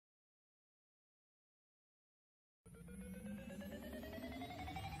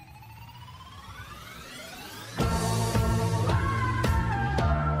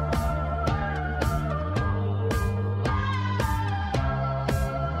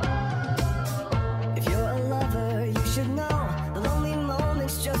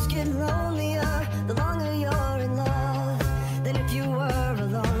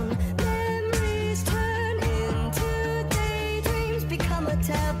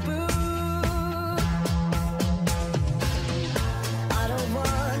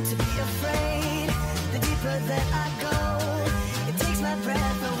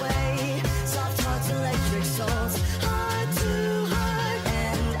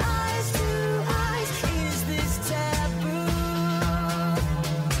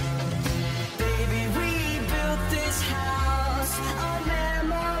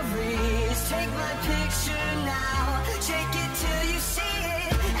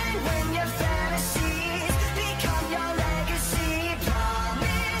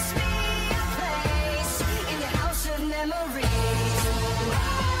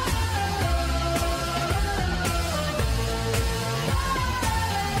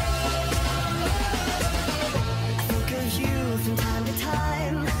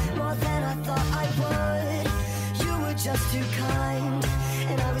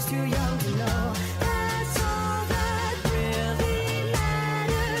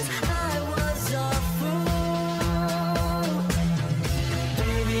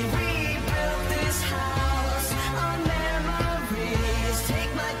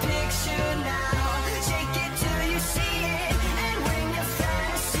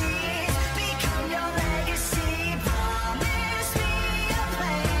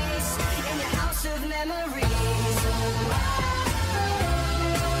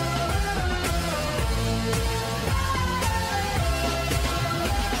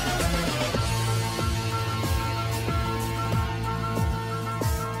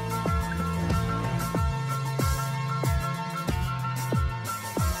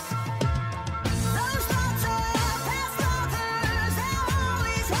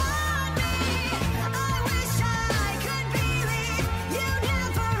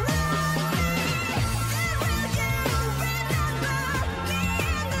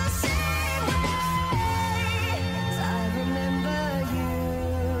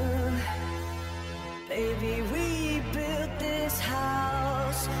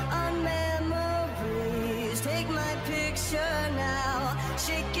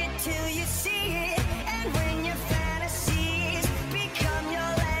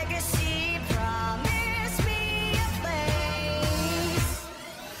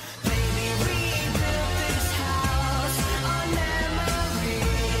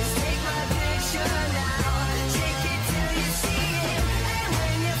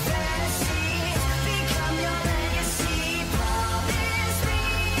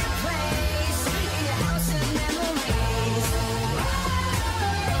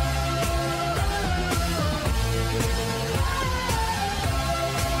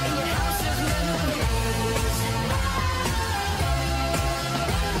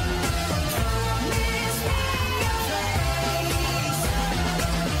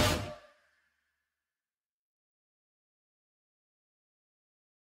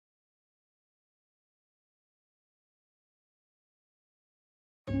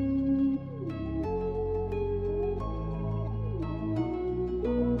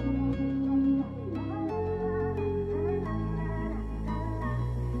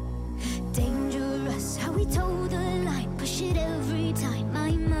shit every time.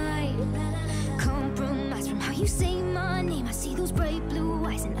 I might compromise from how you say my name. I see those bright blue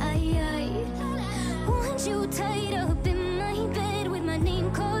eyes and I want you tied up in my bed with my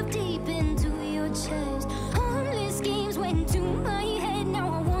name carved deep into your chest. Harmless games went to my head. Now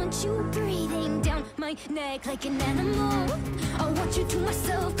I want you breathing down my neck like an animal. I want you to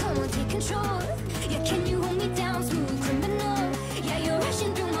myself, come on, take control. Yeah, can you hold me down, smooth criminal? Yeah, you're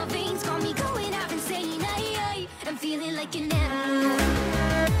rushing through my veins, got me going out insane. I'm feeling like an animal.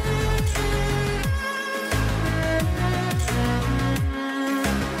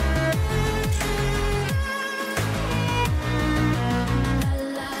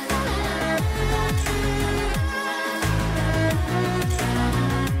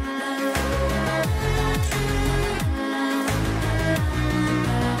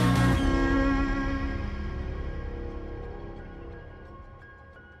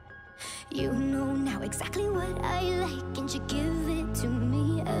 You know now exactly what I like, and you give it to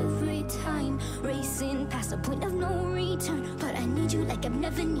me every time. Racing past the point of no return, but I need you like I've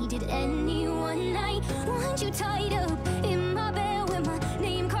never needed anyone. I want you tied up in my bed with my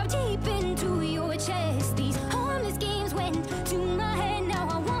name carved deep into your chest. These harmless games went to my head. Now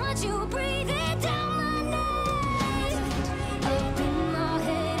I want you breathing down my neck, up in my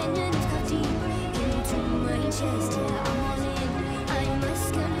head, and your name's carved deep into my chest. Yeah, I'm all in, I must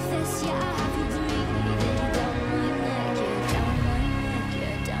confess. Yeah, I have you breathing down my neck. Yeah, down my neck.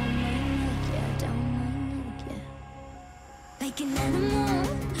 Yeah, down my neck. Yeah, down my neck. Yeah. Like an animal,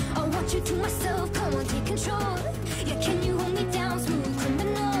 I want you to myself. Come on, take control. Yeah, can you hold me down, smooth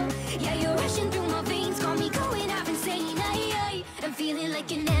criminal? Yeah, you're rushing through my veins, got me going out insane. I'm feeling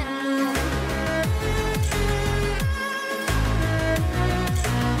like an animal.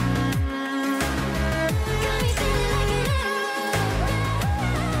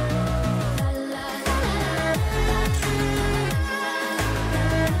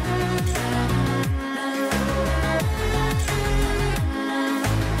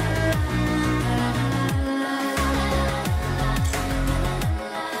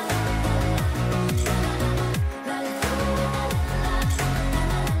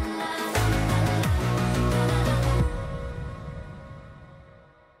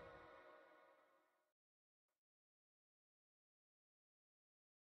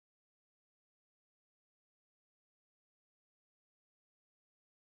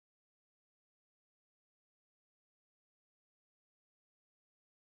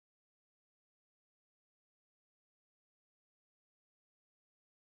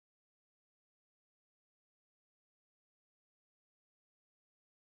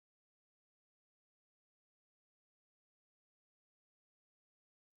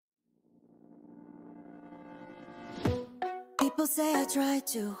 People say I try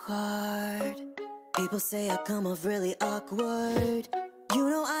too hard. People say I come off really awkward. You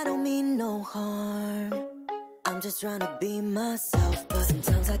know I don't mean no harm. I'm just trying to be myself, but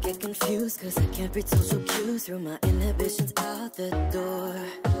sometimes I get confused, cause I can't read social cues. Through my inhibitions out the door.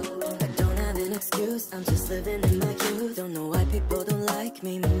 I don't have an excuse, I'm just living in my youth. Don't know why people don't like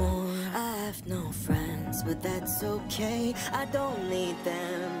me more. I have no friends, but that's okay. I don't need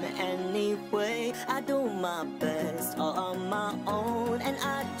them anyway. I do my best all on my own, and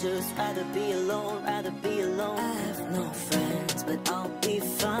I'd just rather be alone, rather be alone. I have no friends, but I'll be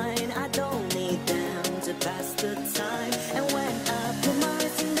fine. I don't need them to pass the time. And when I put my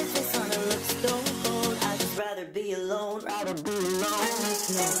wrist in this face on, it looks so cold. I'd just rather be alone, rather be alone.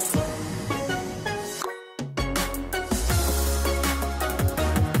 No phone.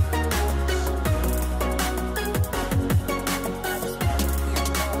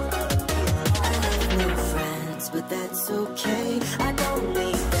 But that's okay, I don't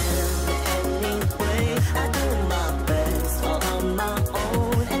need them anyway. I do my best all on my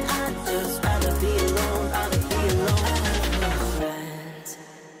own, and I'd just rather be alone, rather be alone. I have no friends.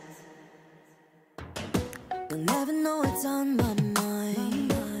 You'll never know what's on my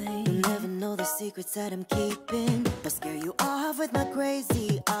mind. You'll never know the secrets that I'm keeping. I'll scare you off with my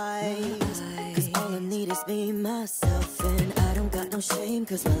crazy eyes, cause all I need is me, myself, and I don't got no shame,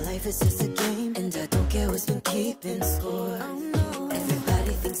 cause my life is just a game, and I don't care what's been keeping score.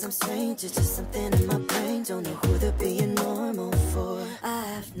 Everybody thinks I'm strange, it's just something in my brain. Don't know who they're being normal for. I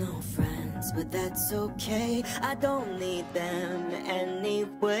have no friends, but that's okay. I don't need them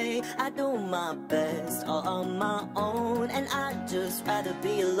anyway. I do my best all on my own, and I'd just rather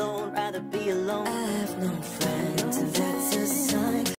be alone, rather be alone. I have no friends, and that's a sign.